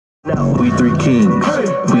Now we three kings.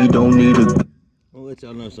 We don't need a. I'll let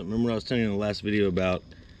y'all know something. Remember I was telling you in the last video about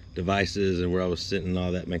devices and where I was sitting and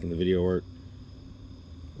all that, making the video work?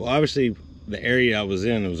 Well, obviously the area I was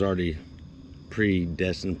in was already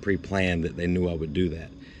predestined, pre-planned that they knew I would do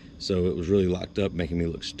that. So it was really locked up, making me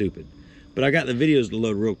look stupid. But I got the videos to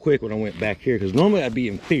load real quick when I went back here, because normally I'd be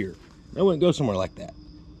in fear. I wouldn't go somewhere like that.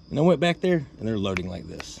 And I went back there and they're loading like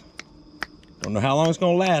this. Don't know how long it's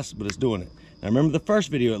gonna last, but it's doing it. Now remember the first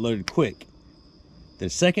video, it loaded quick. The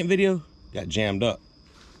second video got jammed up.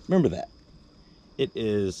 Remember that. It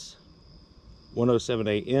is 1:07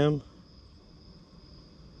 a.m.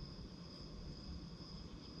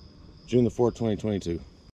 June the 4th, 2022.